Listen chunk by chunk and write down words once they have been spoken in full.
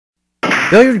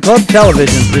Billiard Club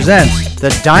Television presents the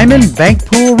Diamond Bank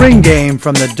Pool Ring Game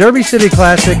from the Derby City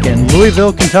Classic in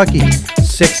Louisville, Kentucky.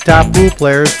 6 top pool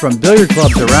players from billiard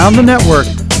clubs around the network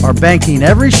are banking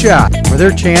every shot for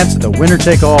their chance at the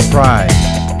winner-take-all prize.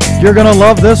 You're gonna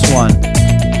love this one.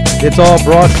 It's all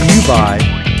brought to you by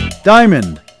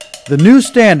Diamond, the new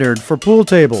standard for pool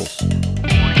tables.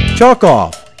 Chalk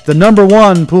Off, the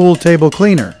 #1 pool table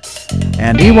cleaner.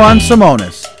 And Iwan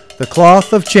Simonis, the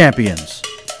Cloth of Champions.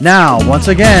 Now, once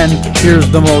again, here's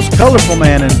the most colorful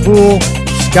man in pool,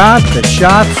 Scott the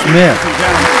Shot Smith.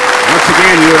 Once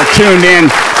again, you are tuned in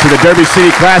to the Derby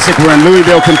City Classic. We're in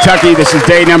Louisville, Kentucky. This is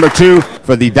day number 2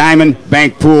 for the Diamond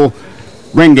Bank Pool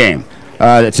Ring Game.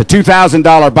 It's a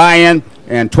 $2,000 buy-in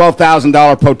and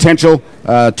 $12,000 potential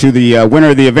to the winner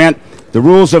of the event. The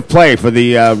rules of play for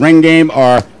the ring game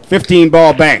are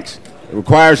 15-ball banks. It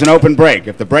requires an open break.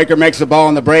 If the breaker makes the ball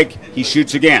on the break, he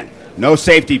shoots again. No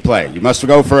safety play. You must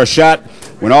go for a shot.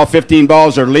 When all 15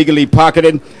 balls are legally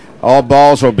pocketed, all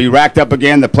balls will be racked up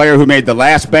again. The player who made the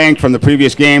last bank from the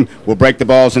previous game will break the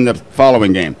balls in the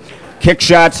following game. Kick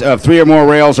shots of 3 or more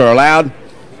rails are allowed,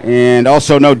 and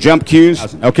also no jump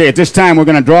cues. Okay, at this time we're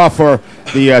going to draw for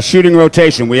the shooting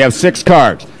rotation. We have 6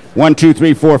 cards. 1, 2,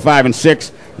 3, 4, 5, and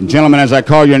 6. And gentlemen, as I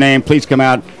call your name, please come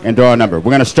out and draw a number.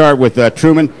 We're going to start with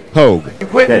Truman Hogue.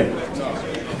 Okay.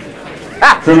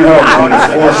 Truman Hogue on the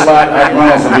 4th slot.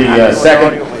 Runnels will be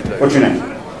second. What's your name?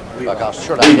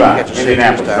 Levi,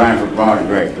 Indianapolis. Trying for Vaughn and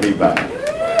Gregg. Levi.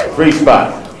 3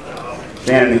 spot.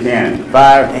 Shannon the Cannon.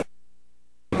 5.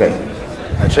 Okay.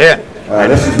 That's it.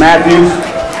 This is Mathews.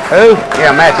 Who?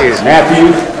 Yeah, Mathews.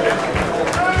 Mathews.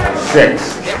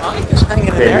 6.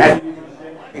 Okay, Mathews.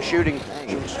 He's shooting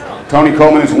things. Tony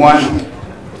Coleman is 1.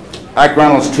 Ike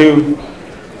Runnels 2.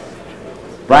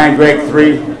 Brian Gregg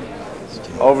 3.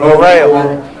 Over the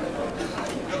rail.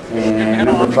 And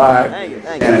number 5,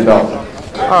 Shannon Daulton.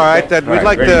 All right, then we'd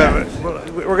like to.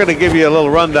 We're going to give you a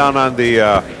little rundown on the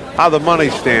how the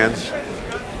money stands.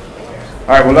 All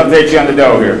right, we'll update you on the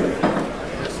dough here.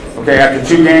 Okay, after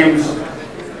 2 games,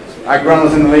 Ike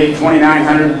Runnels in the lead,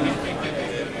 $2,900.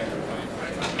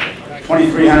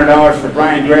 $2,300 for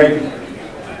Brian Gregg.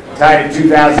 Tied at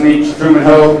 $2,000 each, Truman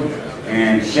Hogue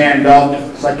and Shannon Daulton.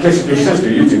 It's like kissing your sister,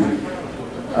 you two.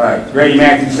 All right, Grady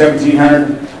Mathews,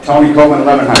 $1,700. Tony Coleman,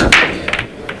 $1,100.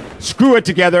 Screw it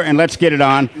together and let's get it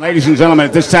on. Ladies and gentlemen,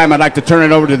 at this time I'd like to turn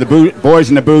it over to the boys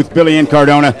in the booth. Billy and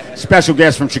Cardona, special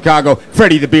guest from Chicago,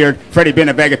 Freddie the Beard, Freddie been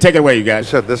at Vega. Take it away, you guys.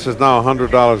 I said this is now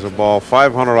 $100 a ball,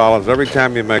 $500 every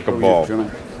time you make a ball. 4?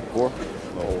 Oh,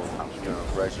 I'm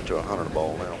racing to 100 a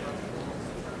ball now.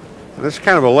 And this is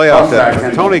kind of a layout that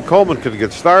if Tony Coleman could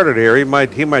get started here, he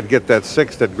might get that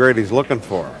 6 that Grady's looking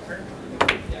for.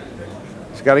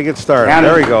 He's got to get started.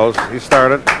 There he goes. He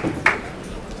started.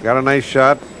 Got a nice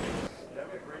shot.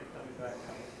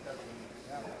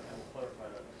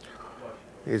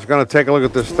 He's going to take a look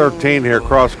at this 13 here,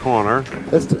 cross corner.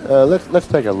 Let's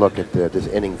take a look at this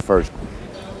inning first.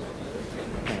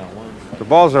 The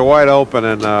balls are wide open,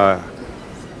 and I'm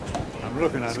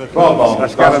looking at this.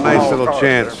 That's got a nice little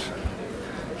chance.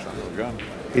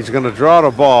 He's going to draw the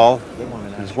ball.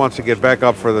 He wants to get back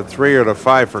up for the 3 or the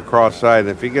 5 for cross side.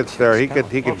 If he gets there, he could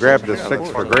grab the 6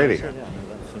 for Grady.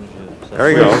 There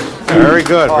he goes. Very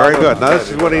good, very good. Now this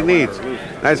is what he needs.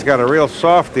 Now he's got a real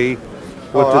softy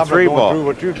with the 3 ball. Through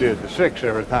what you did, the 6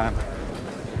 every time.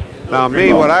 Now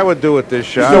me, what I would do with this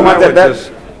shot, I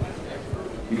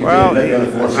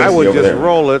would just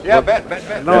roll it. Yeah, bet.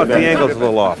 No, the angle's a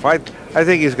little off. I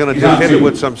think he's going to just hit it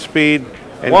with some speed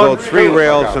and go 3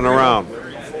 rails and around.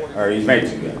 He's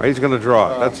going to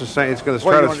draw it. That's the same. He's going to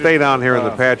try to stay down here in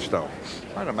the patch, though.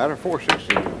 Doesn't matter.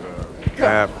 460.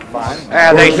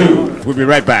 Thank you. We'll be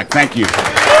right back. Thank you.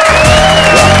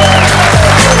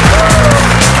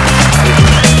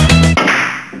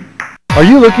 Are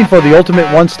you looking for the ultimate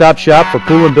one-stop shop for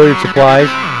pool and billiard supplies?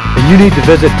 Then you need to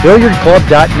visit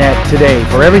billiardclub.net today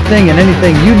for everything and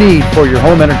anything you need for your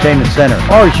home entertainment center.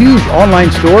 Our huge online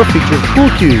store features pool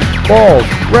cues, balls,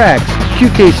 racks, cue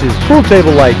cases, pool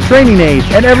table lights, training aids,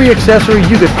 and every accessory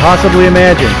you could possibly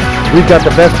imagine. We've got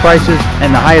the best prices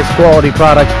and the highest quality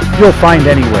products you'll find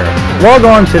anywhere. Log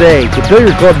on today to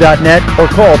billiardclub.net or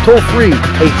call toll-free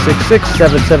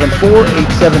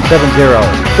 866-774-8770.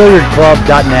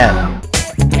 Billiardclub.net.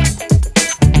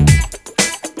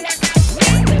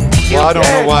 Well, I don't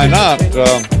know why not.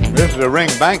 This is a ring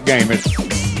bank game. It's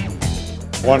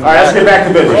one. All right, let's get back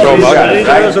to business.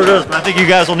 I think you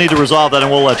guys will need to resolve that,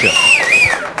 and we'll let you.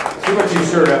 See what you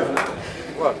stirred up.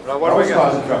 What do we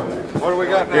got? What do we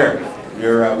got now? Here,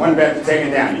 your 1 bet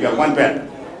taken down. You got 1 bet.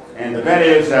 And the bet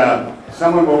is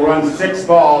someone will run 6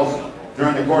 balls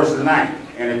during the course of the night.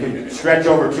 and it can stretch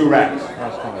over 2 racks.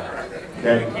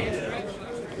 Okay?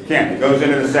 It can't. It goes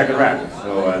into the second rack.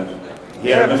 So he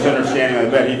had a misunderstanding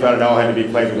of the bet. He thought it all had to be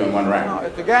played within 1 rack.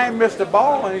 If the game missed the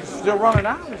ball and he's still running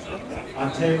out.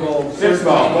 On table 6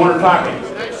 ball, corner pocket.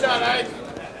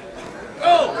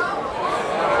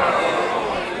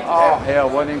 Oh, hell,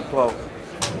 wasn't even close.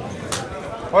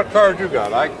 What card you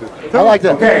got? I like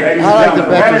the Okay, I like the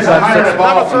that is bet on 6 100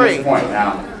 ball from this point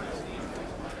now.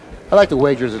 I like the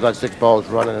wagers that on 6 balls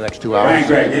run in the next 2 hours.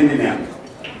 Ryan Gregg, Indiana.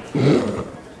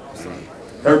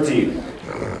 13.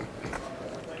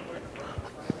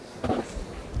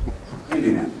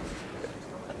 Indiana.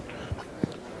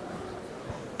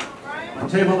 On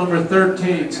table number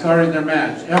 13, starting their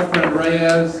match, Efren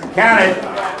Reyes Count it.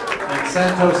 and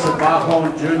Santos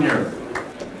Sabajo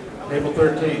Jr. Table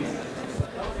 13.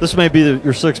 This may be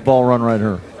your 6-ball run right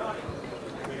here.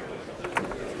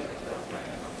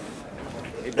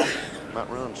 He might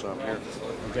run some here.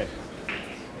 Okay.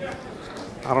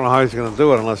 I don't know how he's going to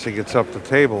do it unless he gets up the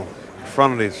table in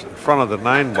front of the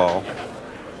 9 ball.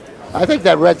 I think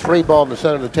that red 3 ball in the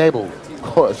center of the table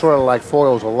sort of like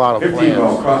foils a lot of 15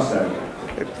 ball, plans. cross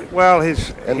that. Well, And he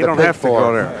the don't pink have to 4.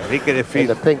 go there. He can And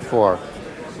the pink 4.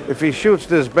 if he shoots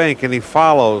this bank and he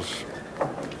follows.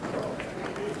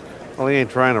 Well, he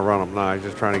ain't trying to run them now. He's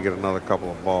just trying to get another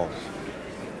couple of balls.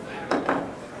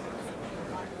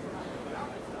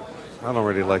 I don't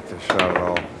really like this shot at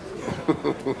all.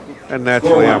 And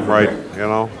naturally, I'm right, you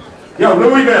know. Yo,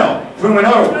 Louisville, Truman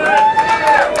Hogue.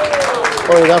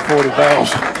 Only got 40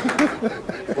 balls.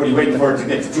 What are you waiting for it to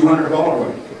get to 200 ball or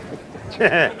what?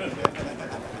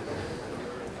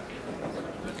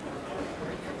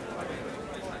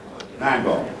 9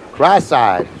 ball. Cross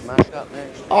side.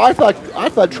 Oh, I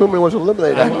thought Truman was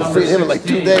eliminated. I haven't seen him in like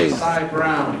 2 days. Cy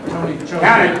Brown, Tony Count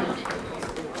Chohan.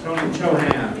 it. Tony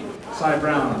Chohan, Cy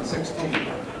Brown on 16.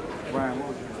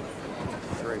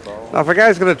 Now, if a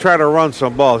guy's going to try to run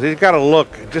some balls, he's got to look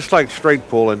just like straight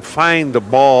pool and find the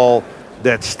ball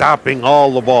that's stopping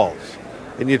all the balls.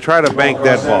 And you try to bank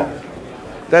that ball.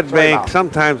 That bank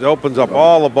sometimes opens up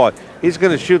all the balls. He's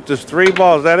going to shoot this 3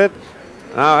 balls. Is that it?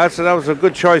 Now, that was a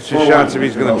good choice of shots if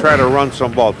he's going to try to run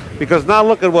some balls. Because now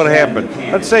look at what happened.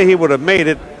 Let's say he would have made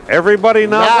it. Everybody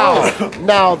now.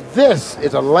 Now this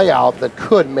is a layout that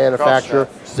could manufacture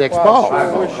 6 balls.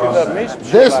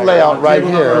 This layout right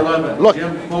here, look,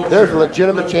 there's a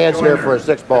legitimate chance here for a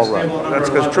 6-ball run. That's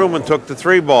because Truman took the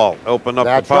 3 ball, opened up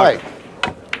That's the pocket.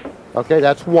 right. Okay,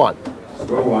 that's 1.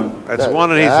 Score 1. That's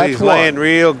 1, and he's laying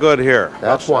real good here.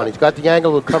 That's 1. He's got the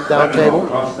angle to come down table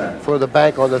Cross that. for the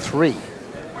bank on the 3.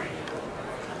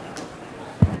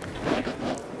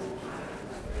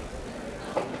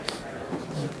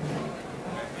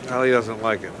 Well, he doesn't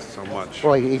like it so much.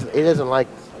 Well, he doesn't like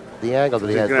the angle that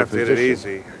he He's has going to for have to hit it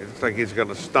position. easy. It's like he's going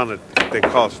to stun it. They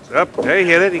cost. Up, hey,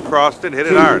 hit it. He crossed it. Hit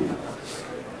it hard.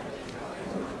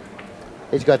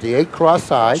 He's got the 8 cross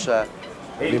side. Shot.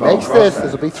 If he makes this,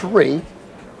 this will be 3.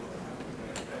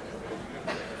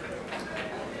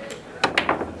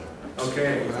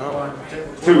 Okay, now on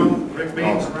table 2. 12, Rick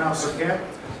Beans and Ralph Burkett.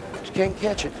 Just can't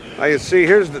catch it. Now you see,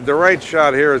 here's the right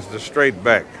shot. Here is the straight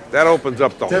back. That opens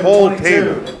up the Table whole 22,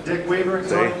 table. Dick Weaver and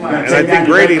See? Tony And Black. I think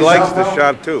Grady likes the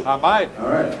shot too. I might. All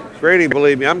right. Grady,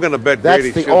 believe me, I'm going to bet That's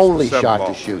Grady the shoots only the 7 shot ball.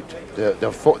 to shoot.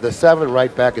 The 7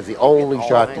 right back is the only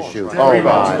shot to shoot. Oh Three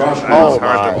balls, my! cross That's that. Oh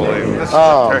hard to my! believe. This is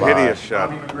Oh, a my. hideous shot.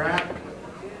 Tommy McGrath.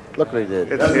 Look what he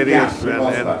did. It's Doesn't hideous, count. 3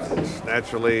 balls and left. it's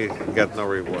naturally got no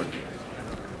reward.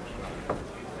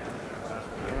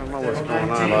 I don't know what's Table going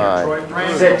 19, on. Right. Troy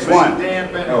Brand, 6-1.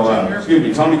 Dan Bennett Oh, Jr. excuse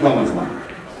me, Tony Coleman's 1.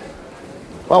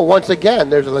 Well, once again,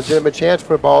 there's a legitimate chance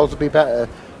for balls to be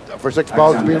for 6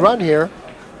 balls to be run here.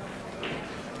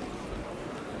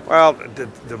 Well,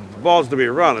 the balls to be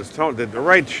run is the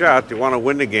right shot. You want to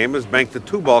win the game is bank the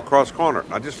 2-ball cross corner.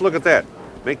 Now just look at that.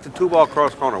 Make the 2-ball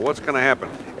cross corner. What's going to happen?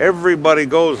 Everybody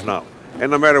goes now, and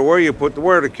no matter where you put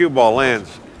where the cue ball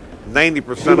lands,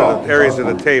 90% of the areas of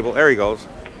the table. There he goes.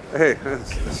 Hey,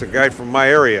 that's a guy from my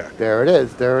area. There it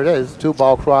is. There it is.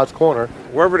 2-ball cross corner.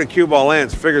 Wherever the cue ball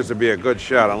lands figures to be a good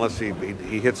shot, unless he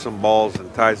hits some balls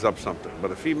and ties up something.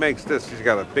 But if he makes this, he's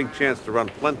got a big chance to run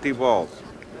plenty balls.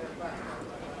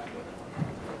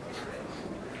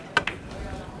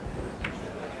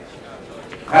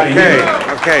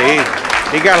 Okay,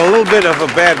 he got a little bit of a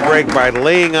bad break by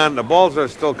laying on. The balls are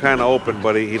still kind of open,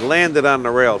 but he landed on the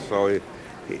rail, so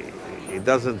he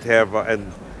doesn't have, and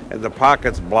the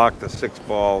pockets block the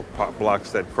 6-ball,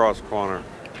 blocks that cross corner.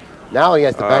 Now he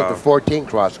has to bank the 14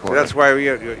 cross corner. That's why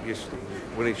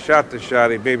when he shot the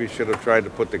shot, he maybe should have tried to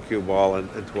put the cue ball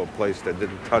into a place that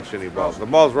didn't touch any balls. The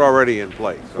balls were already in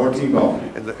place. 14 ball.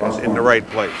 In the right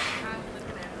place.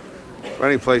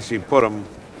 Any place you put them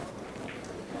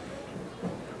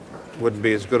wouldn't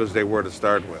be as good as they were to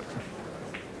start with.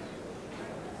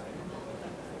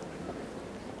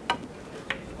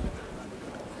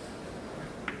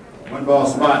 One ball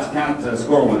spots, count to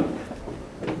score one.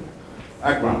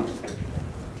 Akron.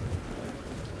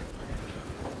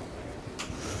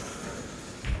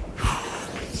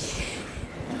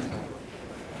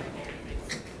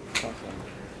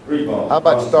 Three ball. How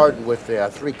about starting with the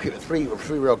three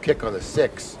rail kick on the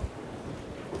 6?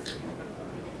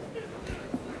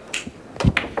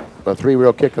 A 3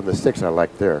 rail kick on the 6 I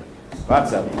like there. Spot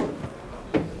 7.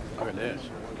 Look at this.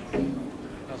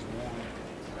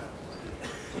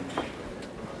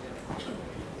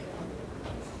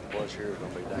 Boys here is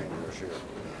going to be dangerous here.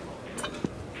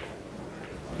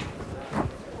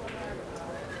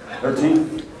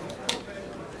 13.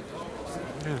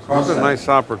 That's a nice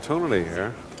opportunity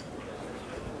here.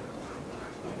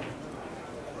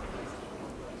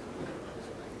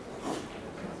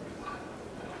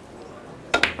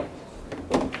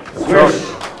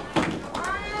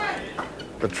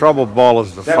 The trouble ball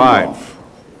is the 5.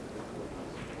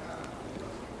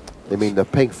 You mean the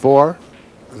pink 4?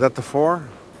 Is that the 4?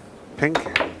 Pink?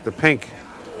 The pink.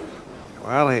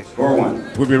 Well, he... Score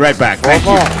one. We'll be right back. Thank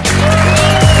you.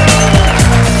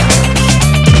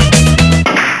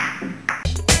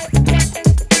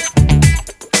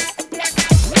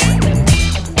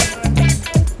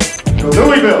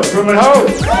 Louisville, Truman Hogue.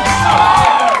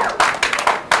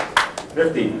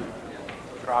 15.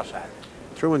 Cross hat.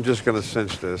 Truman just going to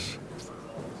cinch this.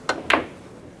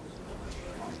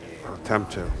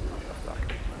 Attempt to.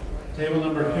 Table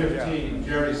number 15,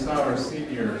 Jerry Sauer,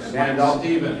 Sr., Shannon Mike Daulton.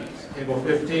 Stevens. Table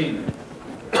 15.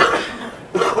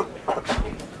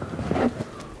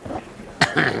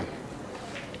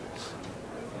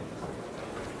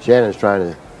 Shannon's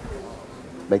trying to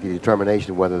make a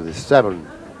determination whether the 7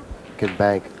 can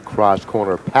bank cross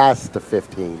corner past the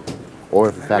 15, or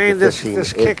if in fact I mean, the this 15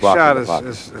 is kick blocked shot in the pocket.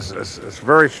 is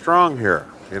very strong here.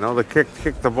 You know, the kick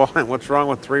the ball in. What's wrong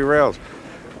with 3 rails?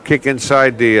 Kick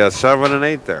inside the 7 and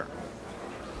 8 there.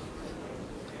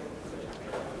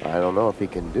 I don't know if he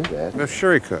can do that. No,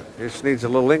 sure he could. He just needs a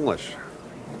little English.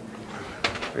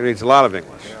 He needs a lot of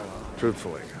English,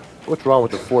 truthfully. What's wrong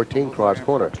with the 14 cross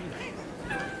corner?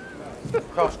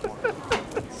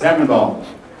 7 ball.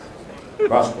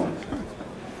 Cross point.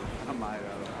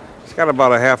 He's got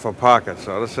about a half a pocket,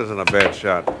 so this isn't a bad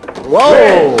shot.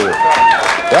 Whoa!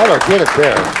 That'll get it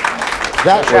there.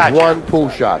 That was one pool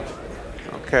shot.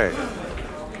 Okay.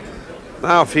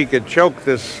 Now, if he could choke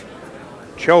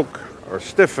or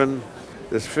stiffen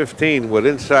this 15 with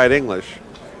inside English,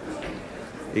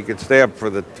 he could stay up for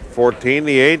the 14,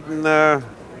 the 8,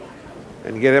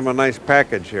 and get him a nice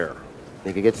package here.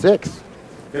 He could get 6.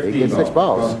 He could get 6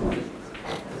 balls.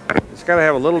 He's got to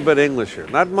have a little bit of English here.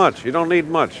 Not much. You don't need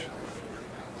much.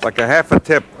 Like a half a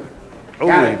tip.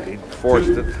 Oh, he forced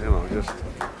it. You know, just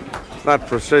it's not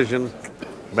precision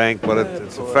bank, but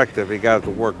it's effective. He got the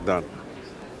work done.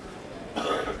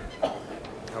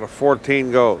 Out of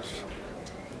 14 goes.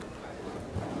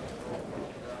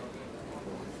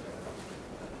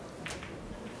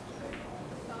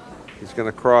 He's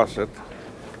going to cross it.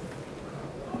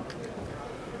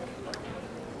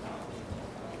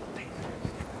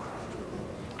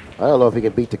 I don't know if he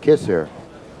can beat the kiss here.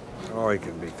 Oh, he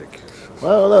can beat the kiss.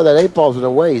 Well, no, that 8 ball's in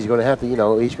the way. He's going to have to,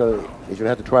 he's going to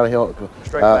have to try to help.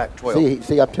 Straight back, 12.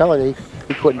 See, I'm telling you,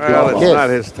 he couldn't beat Well, the it's kiss. not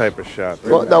his type of shot.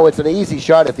 Well, no, it's an easy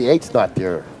shot if the 8's not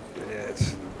there. Yeah,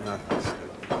 it's not.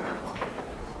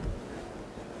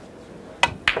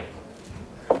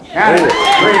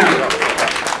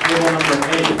 Table number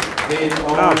 8, Dave No,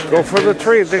 Owen. go for the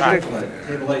tree.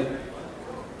 Table 8.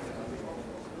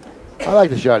 I like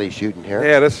the shot he's shooting here.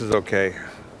 Yeah, this is okay.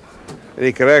 And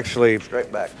he could actually,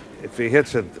 Straight back. if he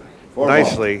hits it 4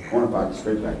 nicely, ball. Corner pocket,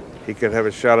 straight back. he could have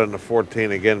a shot on the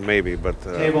 14 again, maybe. But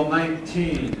Table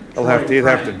 19. he'd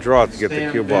have to draw it to get the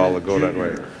cue ball to go that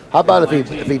way. How about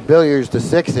if he billiards the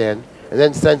 6 in and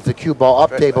then sends the cue ball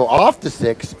up table off the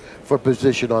 6 for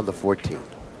position on the 14?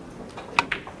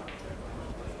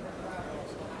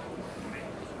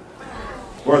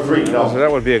 Score 3. So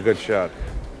that would be a good shot.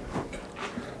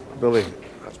 Billy.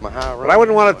 That's my high But I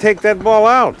wouldn't want to take that ball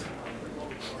out.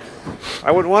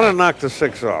 I wouldn't want to knock the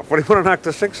 6 off. What do you want to knock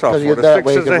the 6 off for? The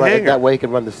 6 is a hanger. That way he can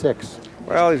run the 6.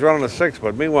 Well, he's running a 6,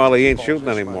 but meanwhile he ain't shooting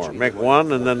anymore. Make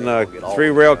 1 and then 3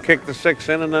 rail, kick the 6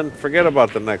 in, and then forget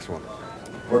about the next one.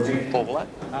 14. Full black.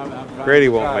 Grady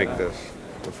won't make this.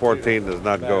 The 14 does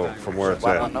not go from where it's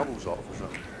Why at. not nose off or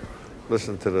something?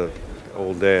 Listen to the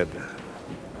old dad.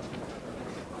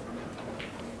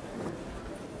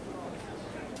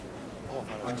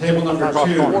 table number 2,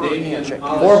 Damian 4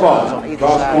 balls. On either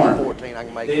Cross side of corner. 14, I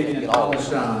can make it Damian get all of it.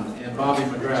 Alshon and Bobby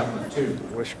McGrath 2.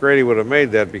 Wish Grady would have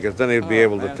made that because then he'd be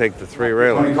able to take the 3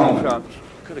 railings. Coleman.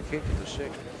 Could have kicked it to 6.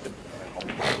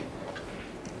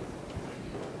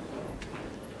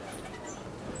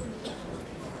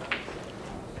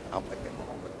 I'm thinking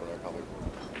probably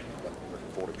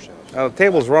 40%. Now the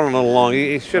table's running along.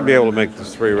 He should be able to make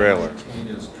this 3 railer.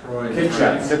 Kick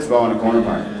shot. 6 ball in the corner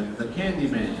park. And the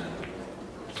Candyman.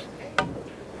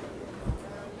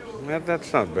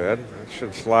 That's not bad. It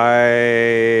should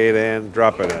slide and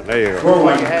drop it in. There you go.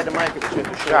 4-1. You had to make it to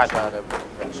the short side of it.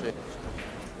 That's it.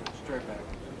 Straight back.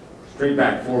 Straight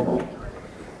back. 4 ball.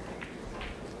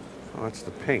 Oh, that's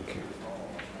the pink.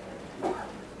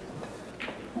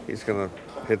 He's going to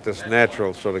hit this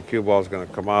natural, so the cue ball's going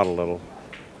to come out a little.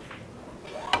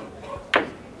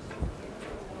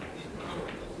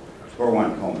 Score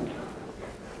 1, Coleman.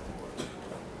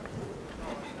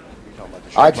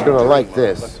 Ike's going to like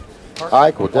this.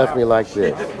 Ike will definitely like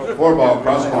this. 4 ball,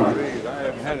 cross corner.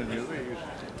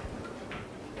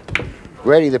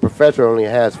 Grady, the professor, only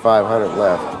has 500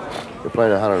 left. They're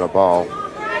playing 100 a ball.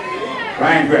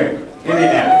 Brian Gregg.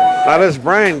 Indianapolis. Now this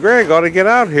Brian Gregg ought to get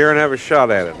out here and have a shot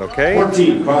at it, okay?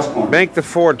 14, cross corner. Bank the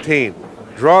 14.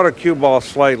 Draw the cue ball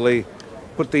slightly.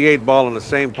 Put the 8 ball in the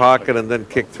same pocket and then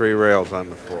kick 3 rails on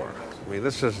the 4. I mean,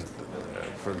 this is,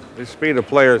 for the speed of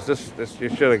players, this you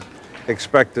should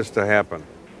expect this to happen.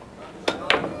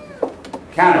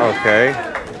 Counter. Okay.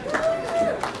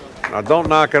 Now don't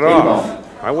knock it off.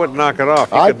 I wouldn't knock it off.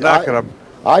 You could knock it up.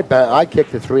 I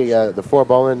kicked the 4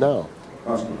 ball in now.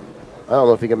 Cross corner. I don't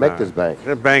know if he can make this bank.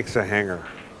 The bank's a hanger.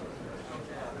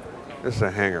 This is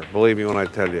a hanger. Believe me when I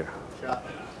tell you.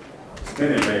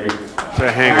 Spin it, baby. It's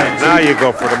a hanger. Now you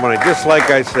go for the money. Just like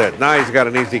I said. Now he's got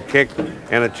an easy kick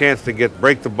and a chance to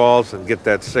break the balls and get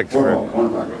that 6. 4 ball,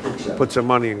 corner pocket. Kick shot. Put some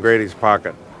money in Grady's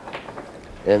pocket.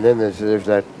 And then there's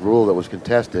that rule that was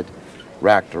contested,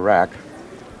 rack to rack.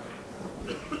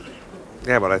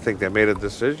 Yeah, but I think they made a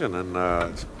decision, and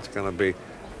it's going to be.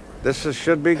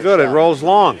 Should be good. It rolls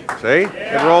long. See?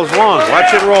 It rolls long.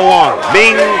 Watch it roll long.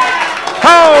 Bing!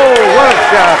 Oh, what a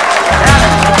shot!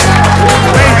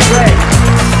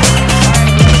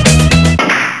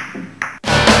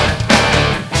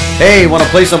 Hey, want to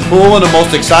play some pool in the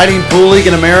most exciting pool league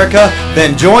in America?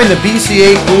 Then join the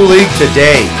BCA Pool League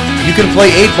today. You can play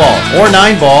 8-ball or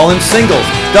 9-ball in singles,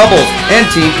 doubles, and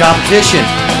team competition.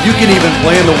 You can even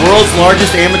play in the world's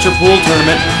largest amateur pool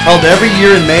tournament held every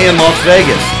year in May in Las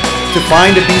Vegas. To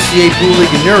find a BCA Pool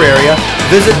League in your area,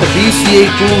 visit the BCA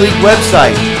Pool League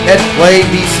website at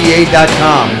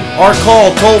playbca.com or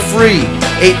call toll-free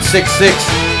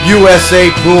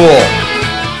 866-USA-POOL.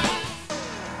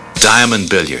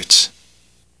 Diamond Billiards.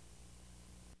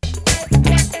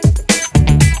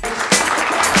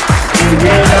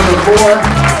 Game number 4.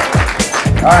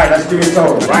 All right, let's do your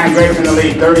total. Brian Gregg in the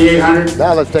lead, 3,800.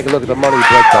 Now let's take a look at the money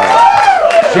breakdown.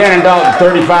 Shannon Daulton,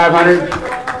 3,500.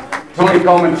 Tony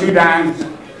Coleman, 2 dimes.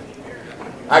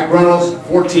 Ike Runnels,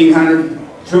 1,400.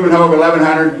 Truman Hogue,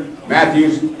 1,100.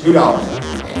 Mathews, $2.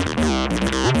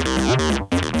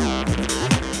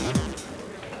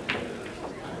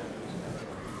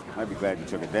 I'd be glad you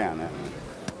took it down. That one.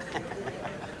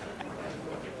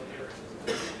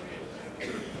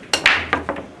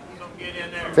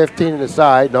 15 in the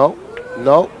side. No. 10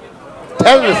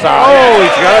 in the side. Oh,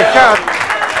 he's got a shot.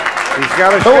 He's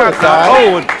got a shot. Side.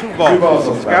 Oh, and 2 balls. 2 balls.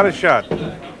 He's got a shot.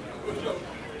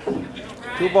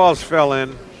 2 balls fell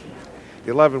in.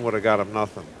 The 11 would have got him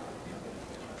nothing.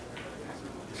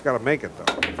 He's got to make it, though.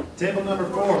 Table number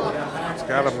 4. He's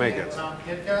got to make it.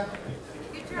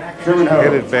 Truman Hogue.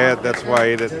 Hit it bad. That's why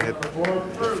he didn't hit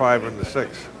the 5 and the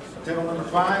 6. Table number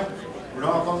 5,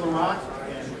 Rudolph on the rock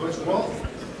and Butch Wolf.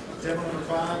 Table number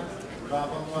 5,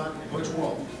 Rudolph on the rock and Butch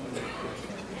Wolf.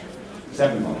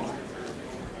 7 balls.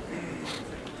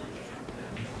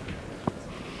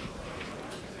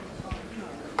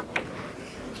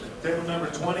 Table number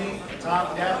 20,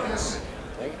 Tom Dapkus,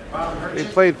 Bob He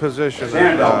Hurchett. played position Shannon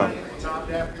and Daulton. Tom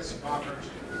Dapkus, Bob Hurchett.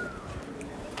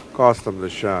 cost him the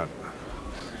shot.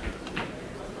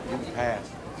 Pass.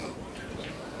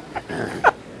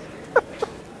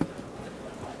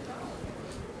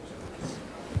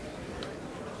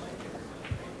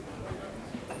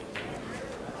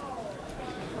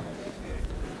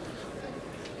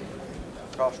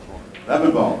 Cross corner.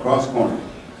 11 ball, cross corner.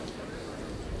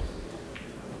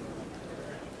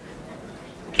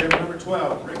 Table number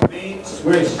 12, Rick Beans.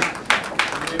 Swish.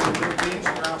 Table Rick Beans,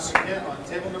 Ralph Sikett on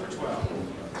table number 12.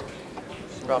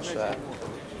 Cross side.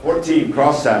 14,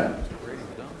 cross side.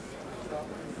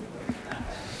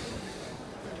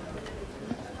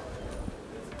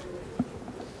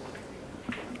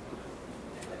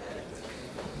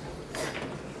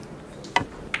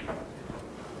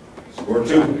 for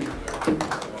 2.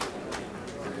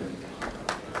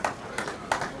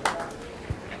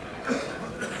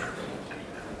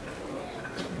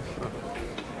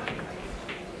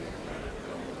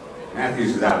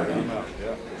 Mathews is out again.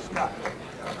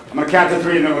 I'm going to count to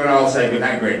 3 and then we're going to all say good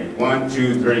night, Grady. 1,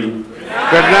 2, 3. Good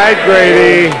night,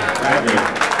 Grady. Good night, Grady.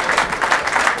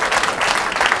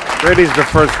 Grady's the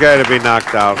first guy to be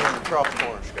knocked out.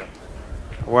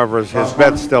 However, his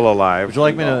bet's still alive. Would you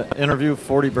like me to interview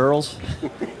 40 barrels? 3.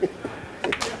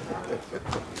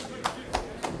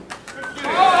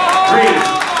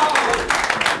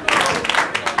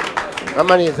 How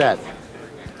many is that?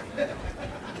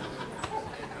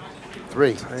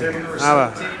 3.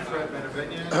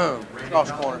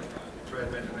 Cross corner.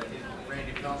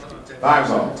 5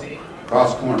 ball.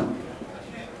 Cross corner.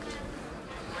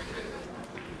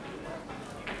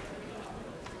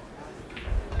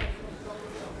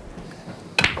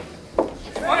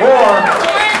 4.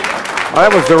 Well,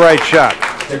 that was the right shot.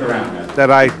 Stick around, man.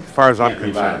 As far as I'm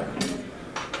concerned.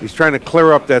 He's trying to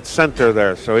clear up that center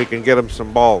there so he can get him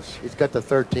some balls. He's got the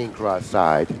 13 cross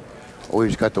side. Or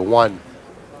he's got the 1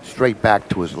 straight back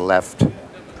to his left.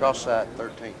 Cross side,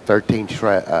 13. 13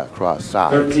 cross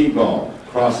side. 13 ball.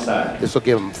 Cross side. This will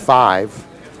give him 5.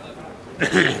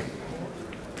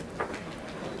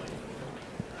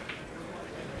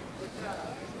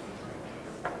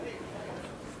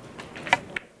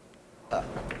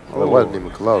 Well, it wasn't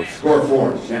even close. Score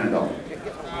 4. Shannon Daulton.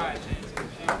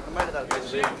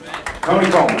 Tony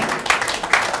Coleman.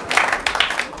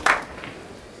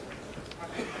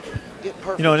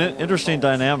 You know, an interesting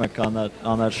dynamic on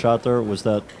that shot there was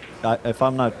that, if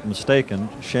I'm not mistaken,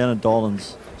 Shannon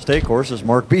Daulton's stake horse is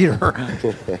Mark Beater.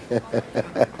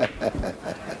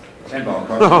 10 ball.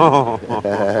 Cross.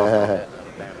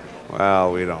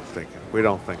 Well, we don't think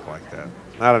like that.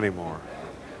 Not anymore.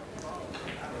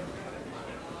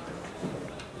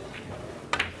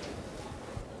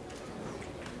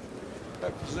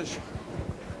 Position.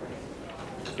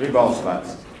 3 ball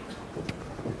spots.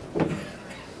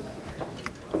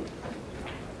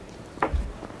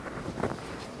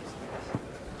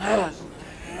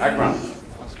 Back run.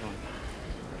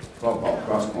 12 ball.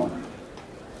 Cross corner.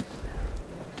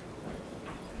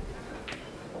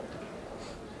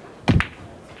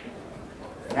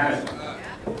 Count it.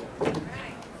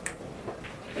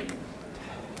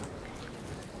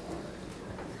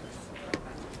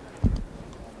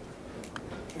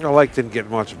 Lake didn't get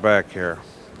much back here.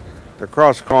 The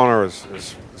cross corner is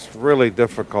really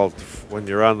difficult when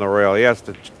you're on the rail. He has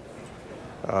to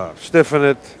stiffen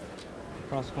it.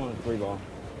 Cross corner, 3 ball.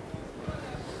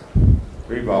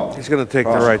 3 ball. He's going to take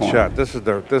Cross the right corner. shot. This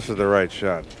is the right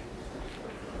shot.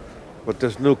 With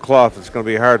this new cloth, it's going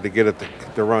to be hard to get it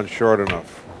to run short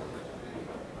enough.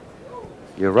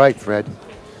 You're right, Fred.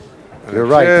 And You're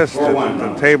right.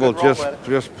 The table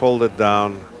just pulled it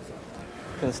down.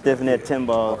 Can stiffen that 10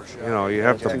 ball. You know, you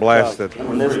have to blast it.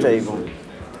 On this table.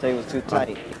 The table's too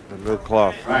tight. The new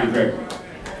cloth. Ryan Gregg.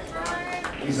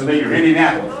 He's the leader.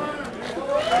 Indianapolis.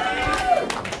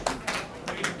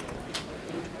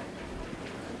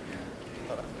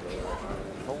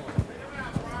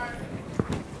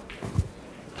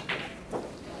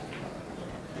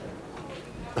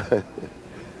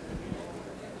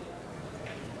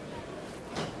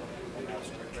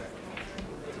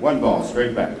 One ball,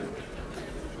 straight back.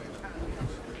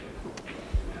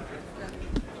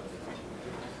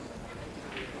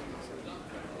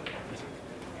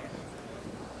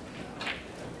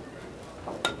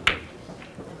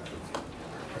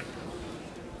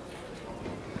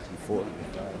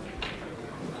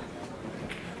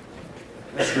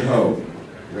 Mr. Hogue,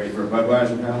 ready for a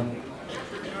Budweiser, pal?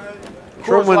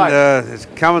 Truman is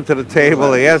coming to the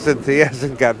table. He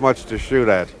hasn't got much to shoot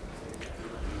at.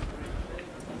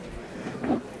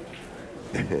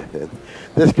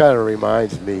 This kind of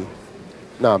reminds me.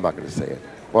 No, I'm not going to say it.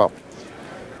 Well,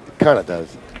 it kind of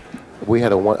does. We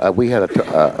had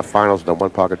a finals in a 1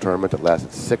 pocket tournament that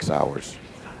lasted 6 hours.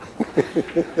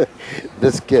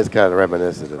 This kid's kind of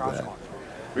reminiscent of that.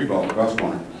 3 ball, cross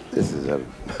corner. This is a.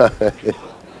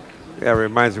 Yeah, it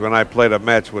reminds me when I played a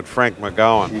match with Frank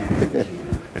McGowan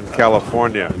in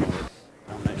California.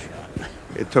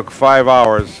 It took 5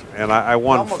 hours, and I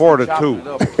won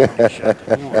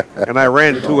 4-2. And I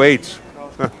ran 2 8s.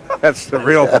 That's the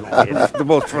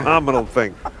most phenomenal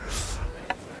thing.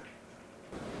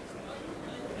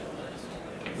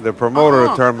 The promoter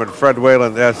of the tournament, Fred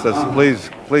Whalen, asked us,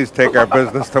 please take our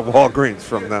business to Walgreens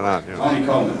from then on. You know. Tony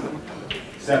Coleman,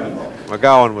 7 ball.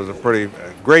 McGowan was a pretty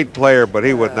great player, but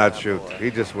he would not shoot.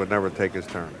 He just would never take his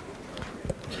turn.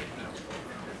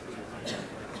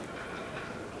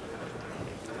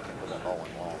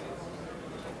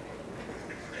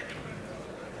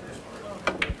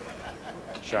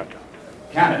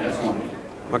 Count it, that's one.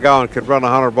 McGowan could run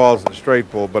 100 balls in the straight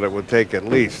pool, but it would take at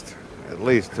least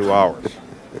 2 hours.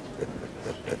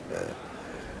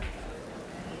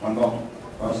 One ball.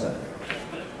 Cross that.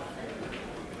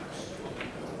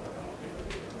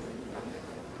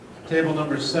 Table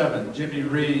number 7, Jimmy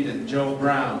Reed and Joe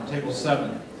Brown. Table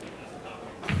 7.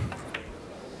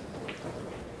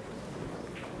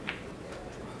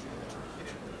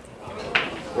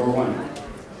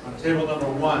 On table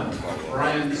number 1,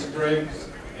 Brian Spriggs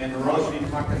and Hiroshi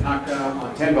Takanaka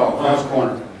on 10 ball, cross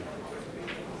corner.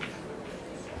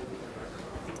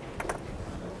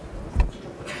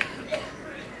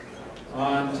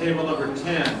 On table number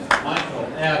 10, Michael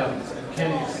Adams and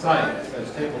Kenny Sykes.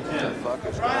 That's table 10.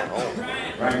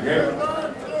 Brian Gregg.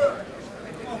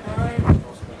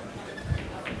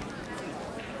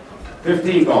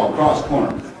 $15 ball, cross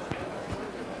corner.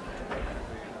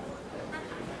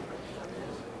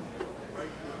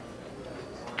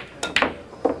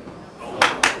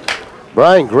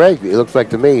 Brian Gregg, it looks like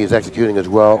to me, he's executing as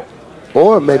well,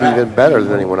 or maybe even better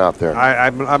than anyone out there.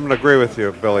 I'm going to agree with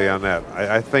you, Billy, on that.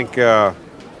 I think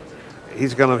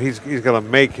he's gonna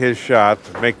make his shot,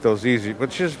 make those easy.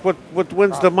 Which is what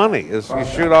wins the money is you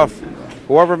shoot off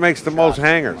whoever makes the most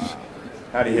hangers,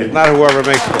 not whoever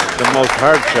makes the most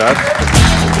hard shots.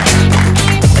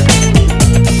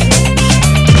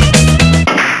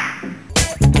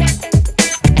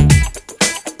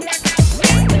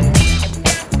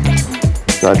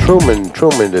 Now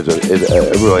Truman is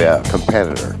really a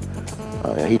competitor.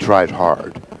 He tries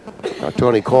hard.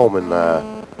 Tony Coleman, I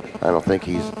don't think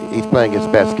he's playing his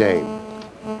best game.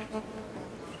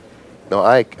 No,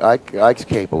 Ike's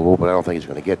capable, but I don't think he's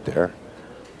going to get there.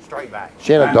 Straight back.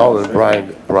 Shannon Daulton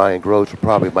and Brian Groves are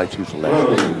probably my two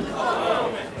selections.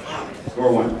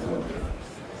 Score one.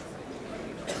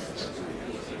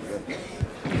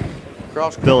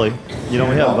 Billy, you know,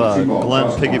 we have Glenn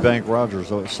Piggybank Rogers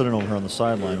sitting over here on the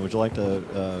sideline. Would you like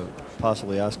to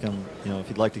possibly ask him, you know, if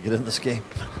he'd like to get in this game?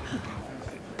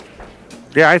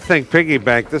 Yeah, I think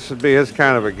Piggybank, this would be his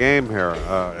kind of a game here.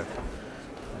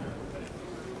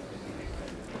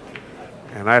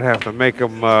 And I'd have to make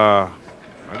him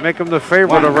the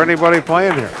favorite over anybody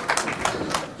playing here.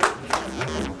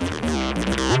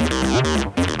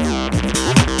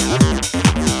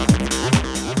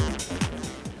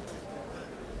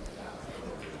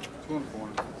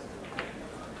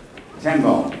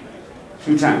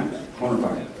 Two times, corner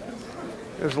pocket.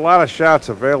 There's a lot of shots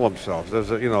avail themselves. There's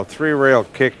a 3-rail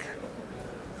kick,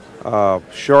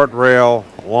 short rail,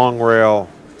 long rail,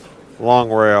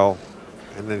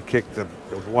 and then kick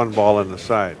with one ball in the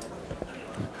side.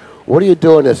 What do you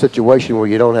do in a situation where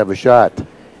you don't have a shot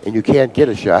and you can't get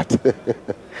a shot?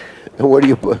 And what do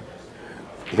you put?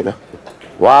 You know.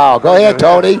 Wow. Go ahead,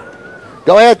 Tony.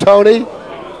 Go ahead, Tony.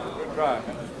 Good try.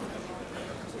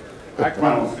 Back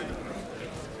Runnels.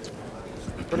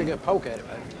 Pretty good poke at it,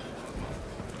 man.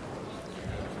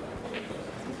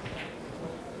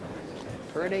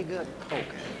 Pretty good poke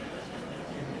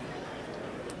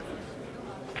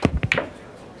at it.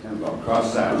 10 ball,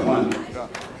 cross side, one.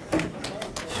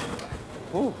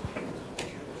 Ooh.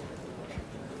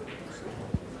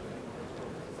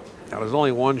 Now there's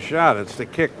only one shot. It's the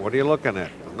kick. What are you looking at?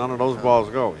 None of those balls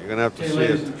go. You're gonna have to see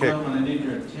ladies it's the and kick. gentlemen, I need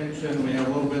your attention. We have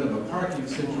a little bit of a parking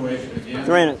situation again.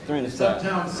 Three in the It's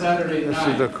uptown Saturday This night.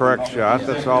 is the correct shot.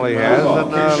 That's all he has. And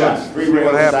let's see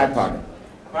what Side happens. pocket.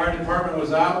 Fire department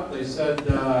was out. They said,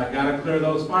 gotta clear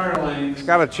those fire lanes. It's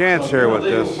got a chance here with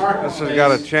this. This has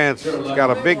got a chance. It's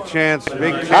got a big chance.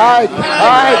 Big chance. Ike.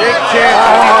 Big chance.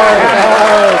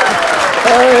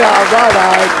 Hey, all right,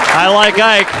 Ike. I like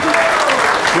Ike.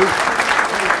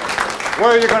 Where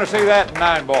are you going to see that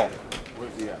 9-ball?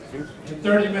 In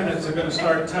 30 minutes, they're gonna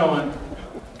start towing.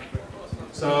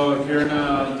 So if you're in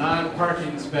a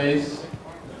non-parking space,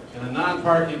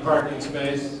 parking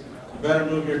space, you better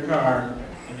move your car,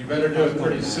 and you better do it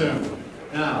pretty soon.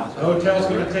 Now, the hotel's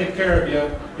going to take care of you. You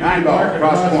can 9-ball, park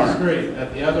cross across corner. the street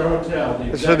at the other hotel. the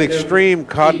It's an Executive extreme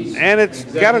cut, East, and it's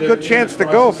got a good Executive chance to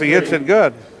across go the if he hits street. it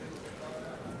good.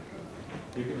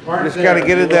 You can park Just there got to if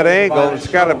get you in that want to angle. buy It's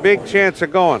got a big chance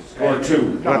of going. Score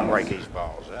two. Don't break these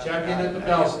balls. Check in at the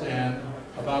bell stand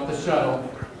about the shuttle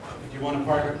if you want to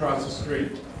park across the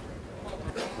street.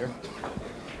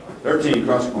 13,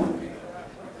 cross corner.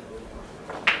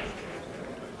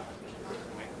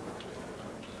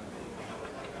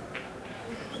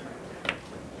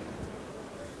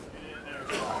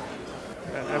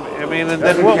 I mean, and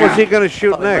then what was he going to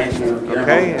shoot next?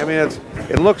 Okay, I mean,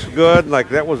 it looks good. Like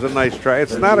that was a nice try.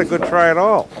 It's not a good try at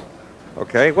all.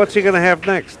 Okay, what's he going to have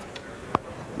next?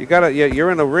 You got to.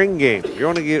 You're in a ring game. You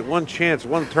only get one chance,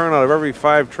 one turn out of every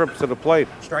 5 trips to the plate.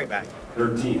 Straight back.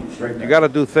 13. Straight You got to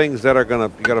do things that are going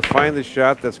to, you got to find the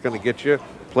shot that's going to get you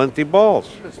plenty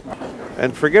balls.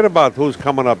 And forget about who's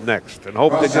coming up next and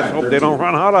hope they don't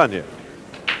run out on you.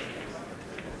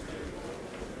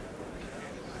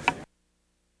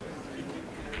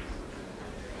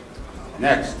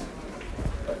 Next.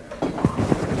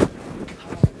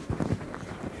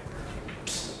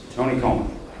 Tony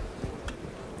Coleman.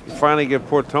 You finally give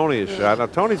poor Tony a shot. Now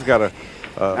Tony's got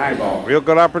a real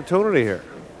good opportunity here.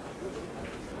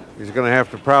 He's going to have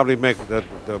to probably make the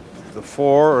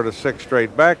 4 or the 6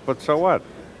 straight back, but so what?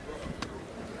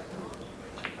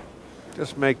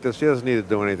 Just make this. He doesn't need to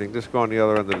do anything. Just go on the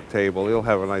other end of the table. He'll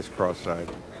have a nice cross side.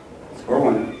 Score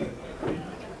 1.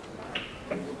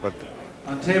 But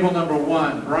on table number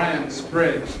 1, Brian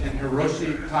Spriggs and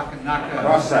Hiroshi Takanaka.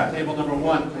 Cross side. Table number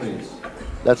 1, please.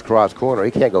 That's cross corner.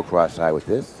 He can't go cross side with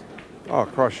this. oh,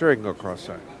 cross. Sure, he can go cross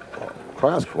side.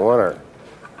 Cross corner.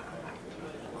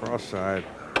 Cross side.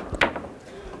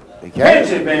 He can't.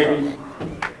 Pinch it, baby.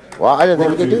 Well, I didn't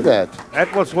think he could do that.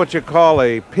 That was what you call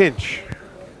a pinch.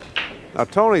 Now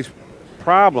Tony's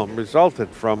problem resulted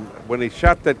from when he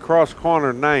shot that cross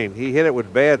corner 9. He hit it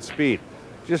with bad speed,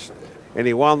 and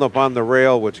he wound up on the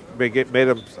rail, which made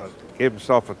him gave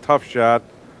himself a tough shot,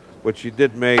 which he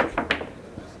did make.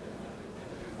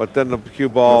 But then the cue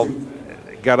ball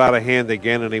got out of hand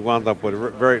again, and he wound up with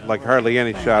hardly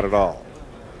any shot at all.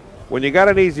 When you got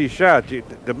an easy shot,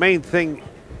 the main thing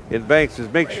in banks is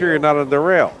make sure you're not on the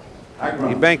rail.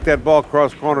 You bank that ball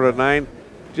cross corner to 9.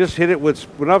 Just hit it with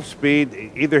enough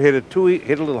speed. Either hit it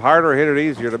hit a little harder, or hit it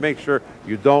easier to make sure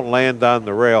you don't land on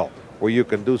the rail, where you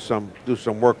can do some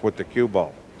work with the cue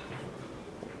ball.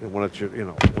 And when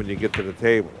when you get to the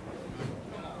table,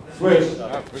 Switch.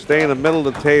 stay in the middle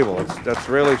of the table. That's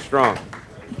really strong.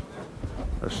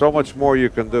 There's so much more you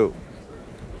can do.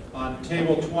 On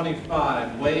table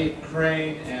 25, Wade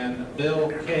Crane and Bill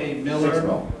K.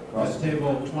 Miller. That's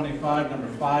table 25, number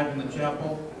 5 in the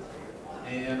chapel.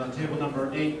 And on table number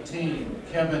 18,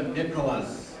 Kevin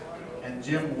Nicholas and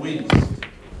Jim Wiest.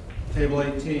 Table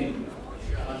 18.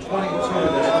 On 22,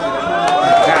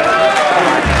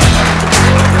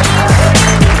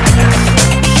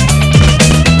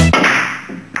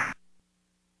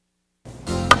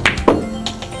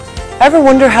 Ever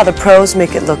wonder how the pros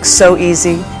make it look so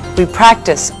easy? We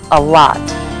practice a lot,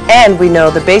 and we know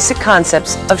the basic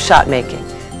concepts of shot making.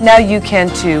 Now you can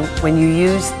too when you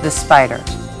use the Spider.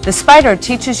 The Spider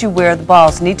teaches you where the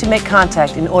balls need to make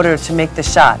contact in order to make the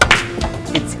shot.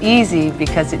 It's easy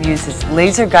because it uses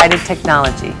laser-guided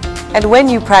technology. And when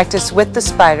you practice with the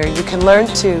Spider, you can learn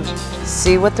to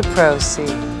see what the pros see.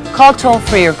 Call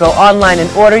toll-free or go online and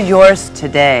order yours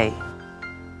today.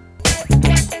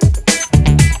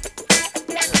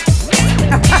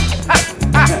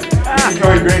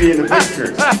 Join Grady in the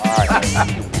pictures.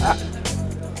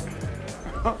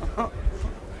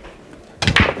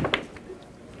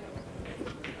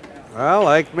 Well,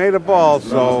 Ike made a ball,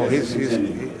 so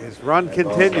his run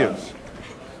continues,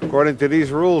 according to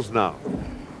these rules now.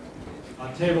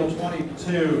 on table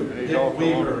 22, Dick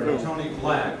Weaver and Tony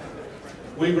Black.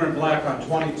 Weaver and Black on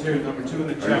 22, number 2 in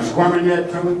the chapel. Squirming yet,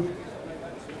 Truman?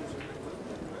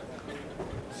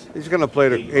 He's going to play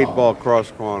the 8-ball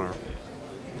cross corner.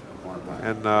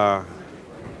 And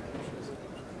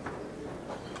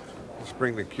let's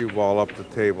bring the cue ball up the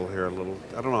table here a little.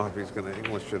 I don't know if he's going to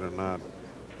English it or not.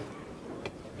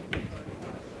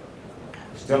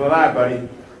 Still alive, buddy.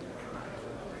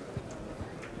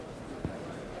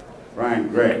 Brian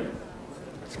Gregg.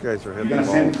 These guys are hitting You the gonna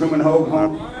ball. send Truman Hogue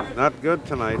home? Not good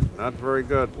tonight. Not very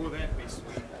good. That'd be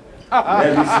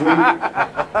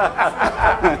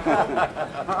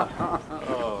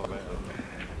Oh, man.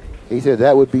 He said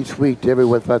that would be sweet.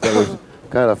 Everyone thought that was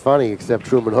kind of funny, except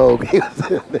Truman Hogue.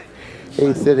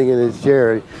 He's sitting in his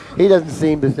chair. He doesn't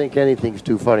seem to think anything's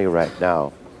too funny right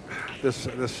now. The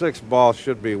 6th ball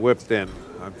should be whipped in.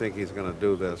 I think he's going to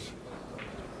do this.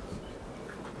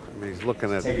 I mean, he's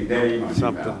looking at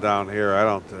something down here. I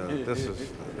don't. This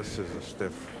is a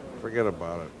stiff. Forget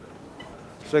about it.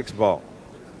 6 ball.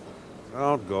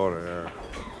 Don't go there.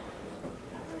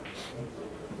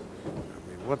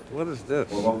 What is this?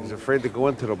 He's afraid to go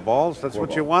into the balls? That's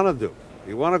what you want to do.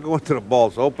 You want to go into the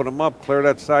balls, open them up, clear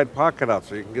that side pocket out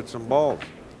so you can get some balls.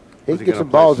 He can get some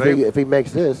balls if he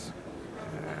makes this.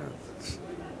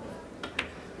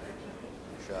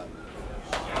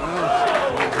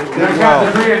 But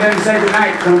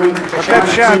that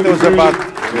shot was about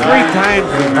 3 times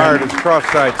as hard as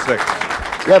cross-side 6.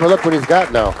 Yeah, but look what he's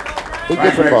got now. He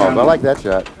gets the balls. I like that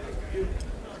shot.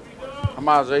 I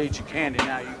might as well eat your candy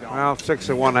now. You go. Well, 6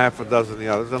 and 1, half a dozen the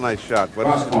other. It's a nice shot, but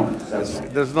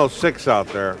there's no 6 out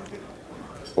there.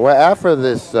 Well, after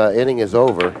this inning is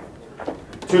over,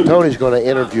 Tony's going to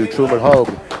interview Truman Hogue.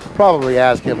 Probably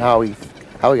ask him how he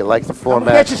likes the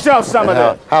format. Get yourself some of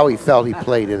that. How he felt he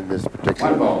played in this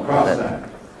particular. One ball, cross event.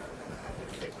 that.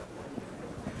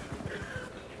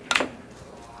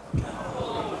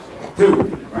 2,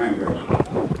 Ryan Gregg.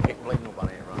 Can't believe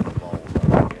nobody ain't running the ball.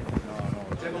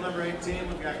 Table number 18,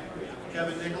 we've got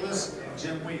Kevin Nicholas and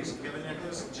Jim Weiss. Kevin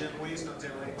Nicholas and Jim Weiss on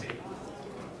table 18.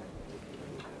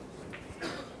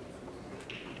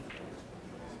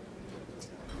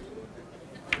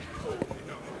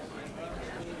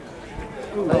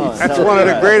 That's one of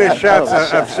the greatest shots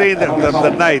I've seen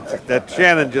the night that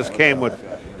Shannon just came with.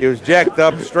 He was jacked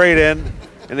up straight in,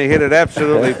 and he hit it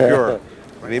absolutely pure.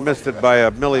 And he missed it by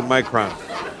a millimicron.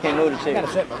 Can't move the table.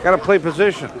 Got to play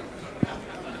position.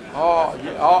 Oh,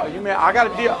 you mean I got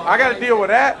to deal with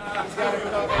that?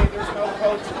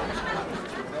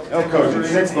 No coaching.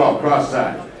 6 ball, cross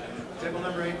side. Table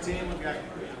number 18, we've got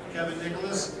Kevin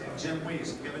Nicholas and Jim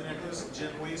Weiss. Kevin Nicholas and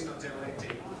Jim Weiss on table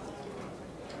 18.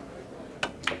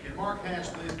 Can Mark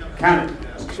Hatch please come Count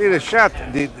it. See, the shot,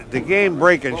 the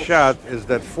game-breaking shot is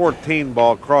that 14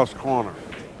 ball cross corner.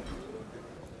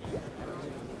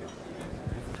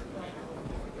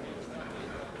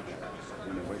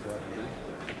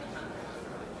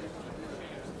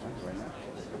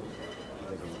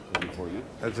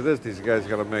 As it is, these guys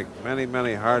got to make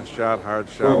many hard shot.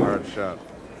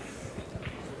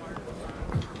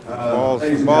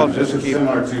 Balls just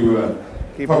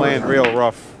keep playing real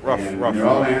rough. You're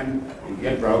all in. You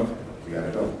get broke. You got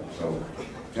to go. So,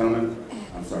 gentlemen,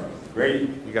 I'm sorry.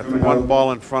 Grady, you got the one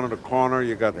ball in front of the corner.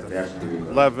 You got the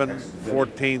 11,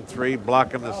 14, 3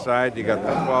 blocking the side. You got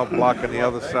the 12 blocking the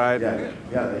other side. Yeah,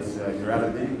 you're out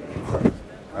of the.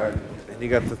 All right. And you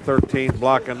got the 13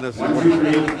 blocking this. 1, 2,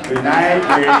 3. Good night,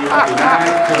 Grady. Good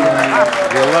night, Coleman.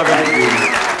 The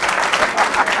 11.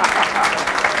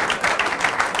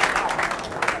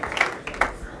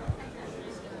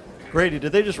 Grady,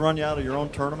 did they just run you out of your own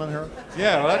tournament here?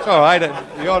 Yeah, well, that's all right.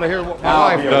 You ought to hear what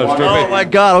my wife does to me. Oh my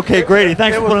God! Okay, Grady,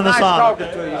 thanks for putting this on.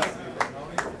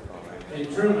 Hey,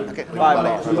 Truman. Okay, 5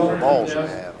 balls. Balls in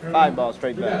half. 5 balls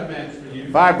straight back.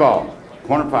 5 ball,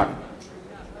 corner pocket.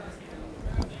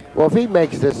 Well, if he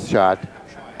makes this shot,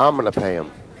 I'm going to pay him.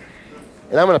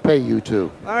 And I'm going to pay you too.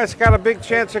 Oh, it's got a big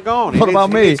chance of going. What about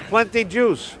me? He needs plenty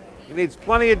juice. He needs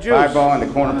plenty of juice. 5 ball in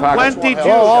the corner pocket. Plenty juice.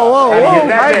 Whoa. Billy,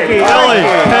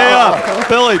 pay up.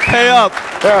 Billy, pay up.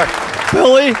 There.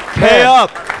 Billy, pay up.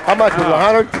 How much was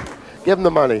 100? Give him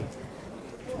the money.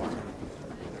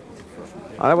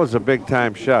 Oh, that was a big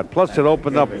time shot. Plus, it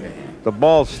opened up the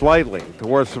ball slightly to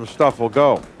where some stuff will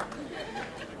go.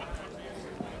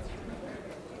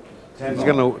 He's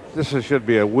gonna. Should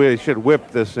be a whip. He should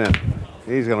whip this in.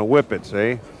 He's gonna whip it.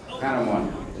 See? Count 1.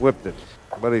 Whipped it.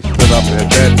 But he stood up and had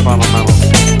bad fundamentals.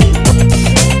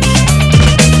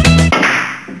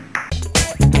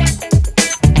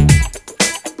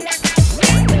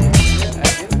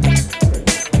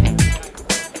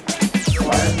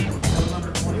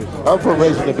 I'm for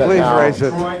raising the bet Please now. raise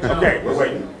it. Okay, we're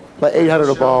waiting. Play 800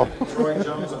 a ball.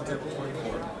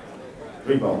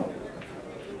 3 ball.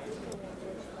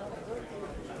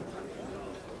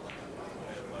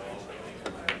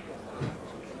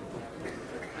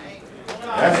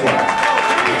 That's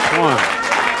one.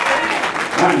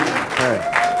 Okay.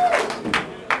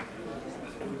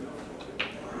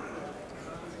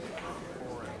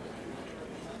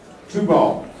 2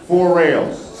 ball, 4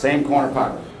 rails, same corner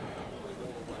pocket.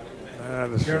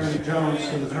 Jeremy Jones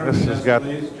to the This tournament. has got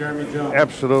Please, Jeremy Jones.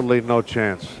 absolutely no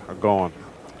chance of going.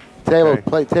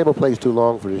 Table plays too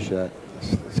long for this shot.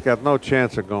 It's got no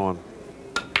chance of going.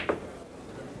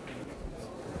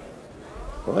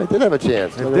 Well, it did have a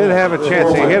chance. It did have a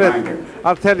chance. He hit it.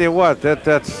 I'll tell you what.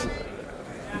 That's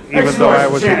even though I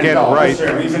was getting right.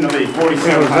 It was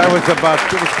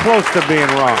close to being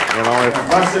wrong. You know,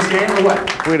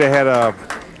 if we'd have had a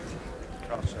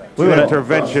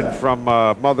intervention from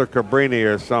Mother Cabrini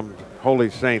or some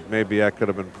holy saint, maybe I could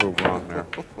have been proved wrong there.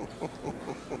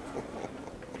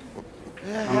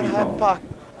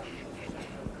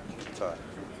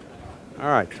 All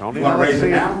right, Tony. You want to raise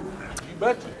it now? You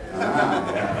betcha.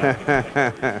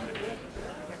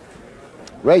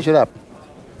 Raise it up.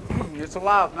 It's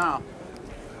allowed now.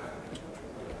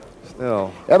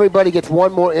 Still. Everybody gets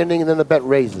one more inning and then the bet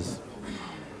raises.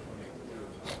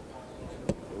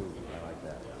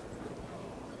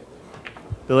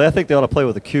 Billy, I think they ought to play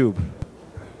with a cube.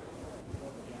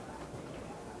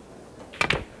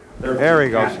 There he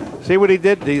goes. See what he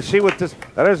did? Do you see what this?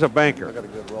 That is a banker.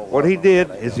 What he did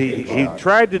is he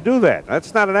tried to do that.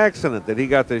 That's not an accident that he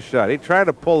got this shot. He tried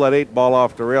to pull that 8 ball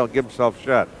off the rail and give himself a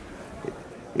shot.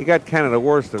 he got kind of the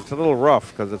worst. It's a little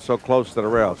rough because it's so close to the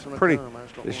rail. It's pretty.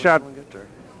 The shot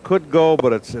could go,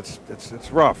 but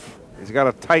it's rough. He's got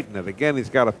to tighten it. Again, he's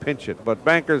got to pinch it. But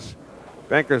bankers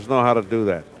know how to do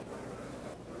that.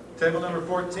 Table number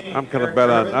 14. I'm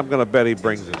gonna bet he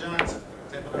brings it.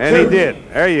 And he did.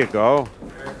 There you go.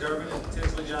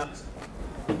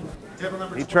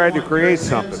 He tried to create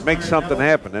something, make something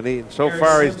happen, and so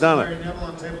far he's done it.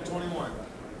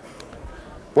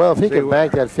 Well, if he can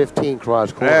bank that 15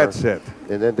 cross corner, that's it.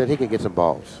 And then he can get some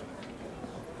balls.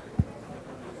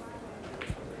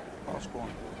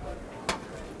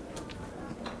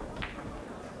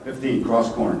 15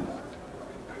 cross corner.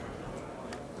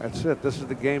 That's it. This is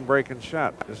the game-breaking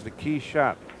shot. This is the key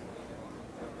shot.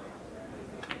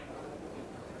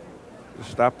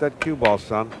 Just stop that cue ball,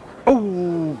 son.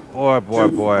 Oh,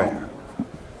 boy.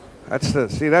 That's the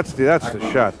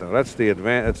shot though. That's the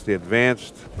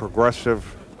advanced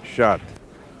progressive shot.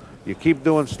 You keep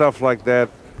doing stuff like that,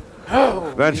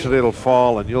 eventually it'll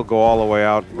fall and you'll go all the way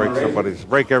out and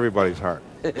break everybody's heart.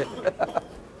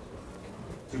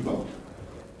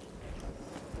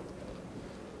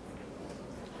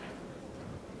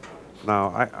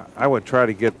 Now I would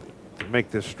try to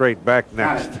make this straight back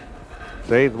next.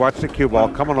 See, watch the cue ball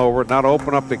coming over. Now to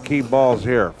open up the key balls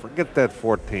here. Forget that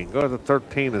 14. Go to the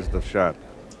 13 is the shot.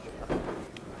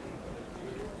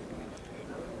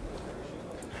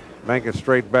 Bank it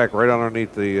straight back right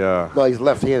underneath the. No, he's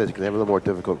left-handed. He's going to have a little more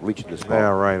difficult reaching this ball. Yeah,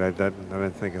 right. I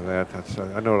didn't think of that.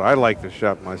 I know I like the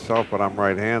shot myself, but I'm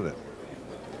right-handed.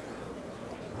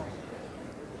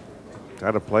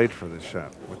 I'd have played for this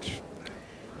shot, which.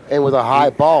 And with a high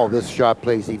ball, this shot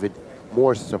plays even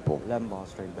more simple. 11 ball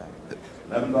straight back.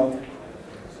 11 ball.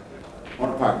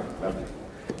 Corner pocket. 11.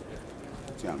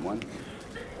 It's on one.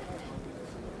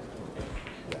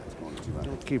 Yeah, it's going to 200.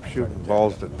 Don't keep shooting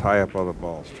balls that tie up other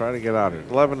balls. Try to get out here.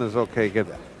 11 is okay. He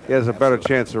has a better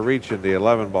chance of reaching the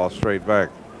 11 ball straight back.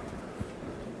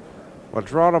 Well,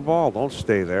 draw the ball. Don't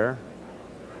stay there.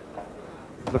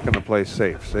 Looking to play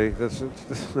safe. See, this is.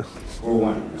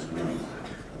 4-1.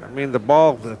 I mean, the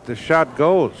ball, the shot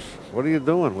goes. What are you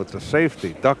doing with the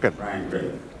safety? Ducking.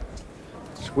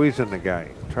 Squeezing the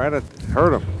guy. Try to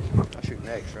hurt him. I shoot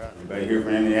next, right? Anybody here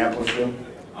from Indianapolis still?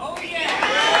 Oh,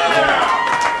 yeah!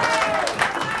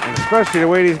 And especially the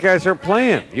way these guys are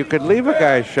playing. You could leave a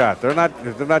guy's shot. They're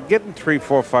not getting 3,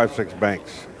 4, 5, 6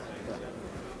 banks.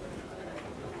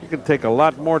 You can take a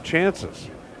lot more chances.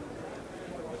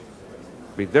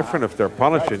 Be different if they're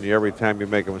punishing you every time you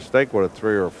make a mistake with a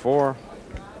 3 or a 4.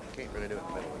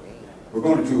 We're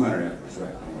going to 200 after this,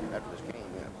 right? After this game,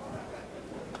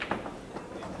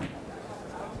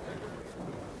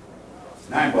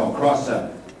 yeah. 9 ball, cross 7.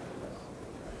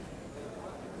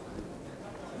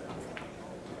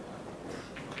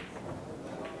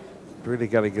 Really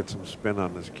got to get some spin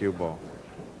on this cue ball.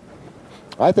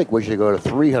 I think we should go to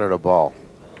 300 a ball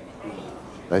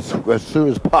as soon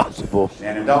as possible.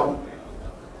 Shannon Daulton.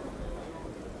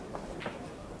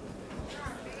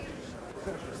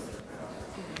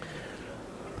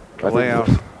 I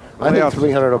think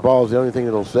 300 a ball is the only thing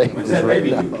that'll save this right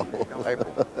now.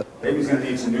 Baby's going to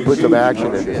need some new Put shoes. some action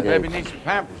in this Baby game. needs some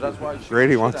Pampers. That's why.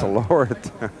 Grady wants to lower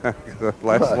it. It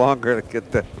lasts longer to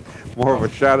get that more of a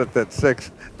shot at that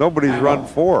 6. Nobody's run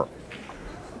 4.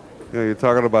 You know, you're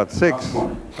talking about 6.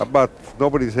 How about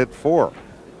nobody's hit 4?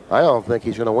 I don't think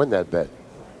he's going to win that bet.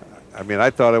 I mean, I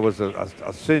thought it was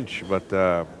a cinch, but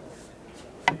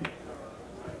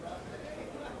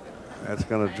that's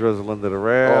going to drizzle into the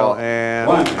rail. And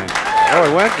it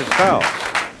went to foul.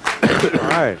 All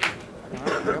right.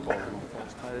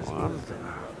 1,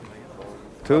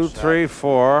 2, 3,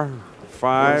 4,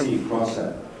 5.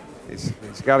 He's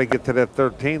got to get to that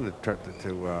 13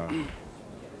 to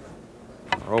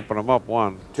open him up.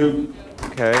 1, 2.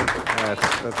 Okay,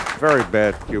 that's very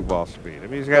bad cue ball speed. I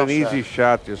mean, he's got an easy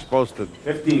shot. You're supposed to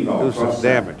do some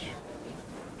damage.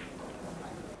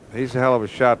 He's a hell of a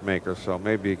shot maker, so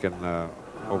maybe he can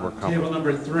overcome Table it.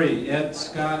 number 3, Ed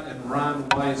Scott and Ron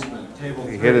Weisman. Table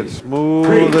 3. He hit it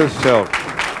smooth as silk.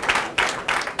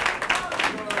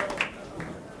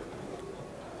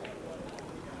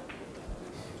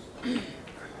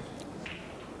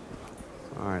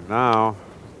 All right, now.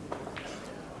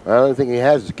 The only thing he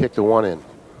has is to kick the 1 in.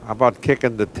 How about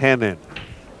kicking the 10 in?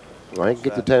 Well, he can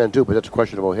get the 10 in too, but that's a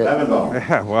questionable hit.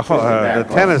 Yeah, well, the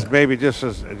 10 is maybe just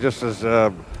as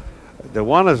the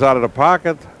 1 is out of the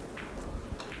pocket.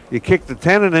 You kick the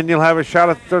 10 and then you'll have a shot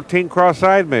at 13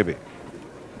 cross-eyed maybe.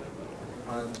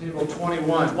 On table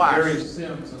 21, Gary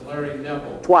Sims and Larry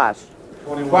Neville. Twice.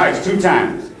 21. Twice, 2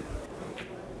 times.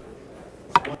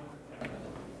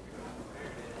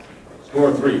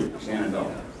 Score 3, Shannon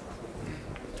Daulton.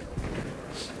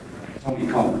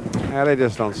 Coleman. Yeah, they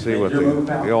just don't see what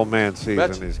the old man sees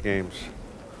in these games.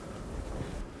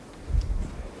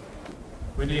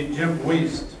 We need Jim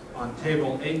Wiest on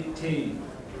table 18.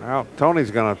 Well,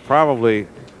 Tony's going to probably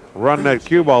run that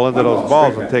cue ball into those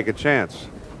balls and take a chance.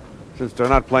 Since they're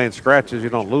not playing scratches, you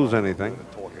don't lose anything.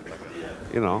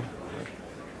 You know,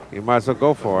 you might as well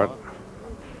go for it.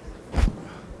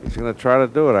 He's going to try to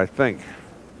do it, I think.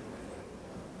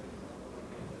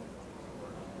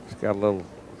 He's got a little,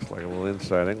 looks like a little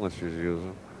inside English he's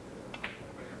using.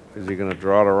 Is he going to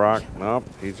draw the rock? Nope.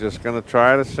 He's just going to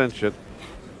try to cinch it.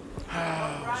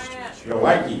 Yo,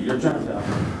 Wacky, your turn.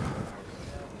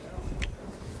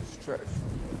 Stretch.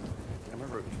 I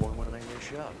remember it before when they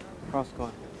shot. Cross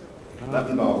corner.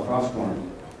 Left ball, cross corner.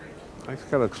 He's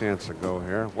got a chance to go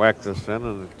here. Whack this in,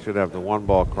 and it should have the 1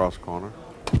 ball cross corner.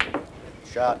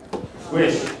 Shot.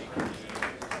 Swish.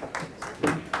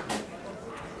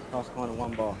 Cross corner,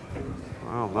 1 ball.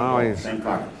 Well, now he's Same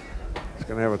pocket.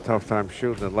 going to have a tough time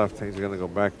shooting it left. He's going to go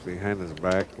back behind his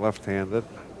back, left-handed.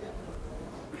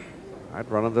 I'd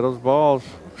run into those balls.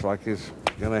 Looks like he's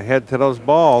going to head to those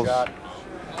balls. Shot.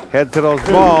 Head to those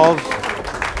balls.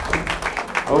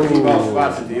 Oh, ball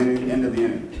spots at the end of the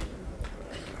inning.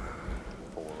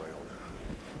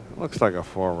 Looks like a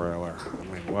 4-railer. I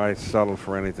mean, why settle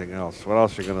for anything else? What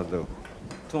else are you going to do?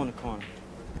 2 in the corner.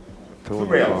 2 in the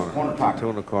rails, corner corner. pocket. 2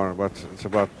 in the corner, but it's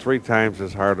about 3 times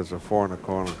as hard as a 4 in the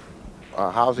corner.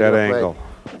 How's he That gonna angle.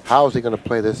 Play? How's he going to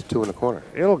play this 2 in the corner?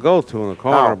 It'll go 2 in the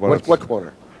corner, How? but What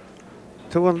corner?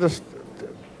 2 in this,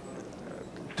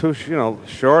 2, you know,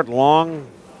 short, long.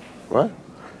 What?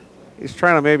 He's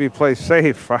trying to maybe play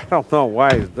safe. I don't know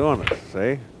why he's doing it.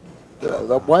 See?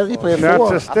 Why is he playing Shots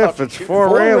 4? are stiff. It's 4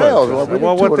 4 rails. railers. Well,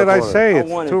 Well, we did 2 what in did the I corner. say? I It's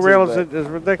wanted 2 to, rails but- is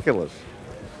ridiculous.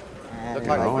 Looked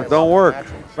You know, like it don't work.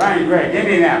 Fine, Greg, give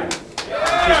me that.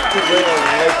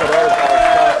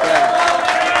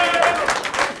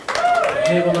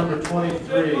 Table number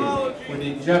 23, we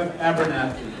need Jeff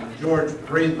Abernathy and George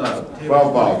Breedlove. Table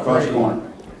 12 ball, cross 23. corner.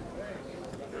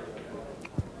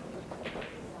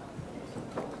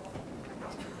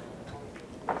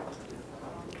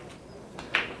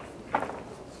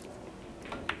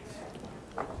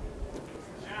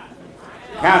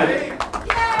 Count it.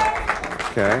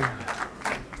 Okay.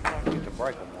 Get to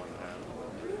break them one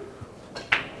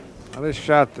time. Now this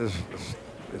shot is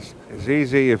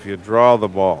easy if you draw the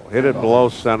ball. Hit it below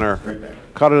center.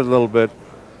 Cut it a little bit.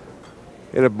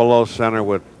 Hit it below center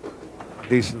with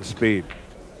decent speed.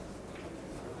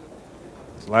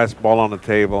 Last ball on the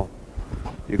table.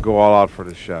 You go all out for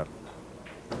the shot.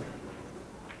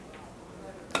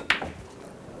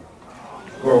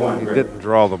 Score 1, He Greg. didn't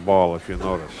draw the ball, if you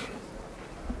notice.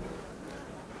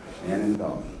 Shannon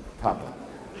Daulton. Papa.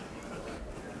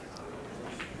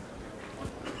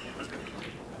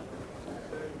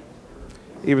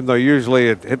 Even though usually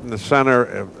hitting the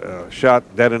center, shot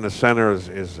dead in the center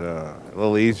is a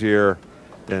little easier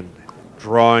than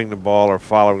drawing the ball or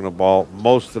following the ball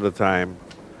most of the time.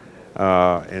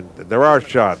 And there are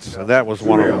shots, and that was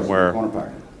one of them where Corner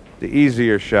pocket. the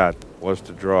easier shot was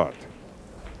to draw it.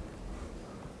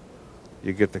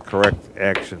 You get the correct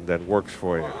action that works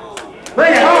for you.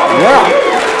 Bring it home!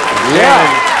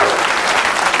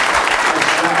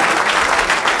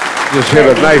 Just hit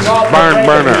a nice barn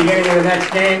burner. Beginning of the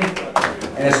next game,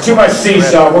 and it's too much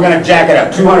seesaw. We're going to jack it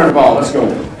up. 200 ball. Let's go.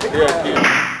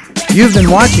 You've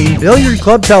been watching Billiard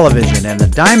Club Television and the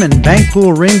Diamond Bank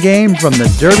Pool Ring Game from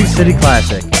the Derby City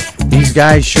Classic. These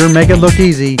guys sure make it look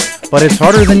easy, but it's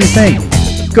harder than you think.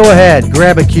 Go ahead,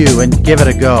 grab a cue, and give it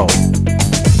a go.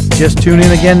 Just tune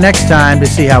in again next time to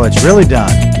see how it's really done.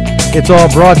 It's all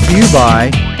brought to you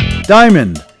by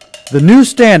Diamond, the new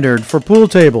standard for pool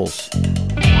tables.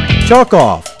 Chalk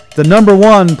Off, the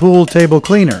 #1 pool table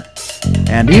cleaner.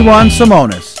 And Iwan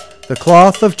Simonis, the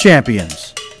cloth of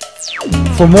champions.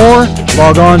 For more,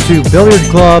 log on to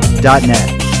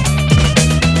billiardclub.net.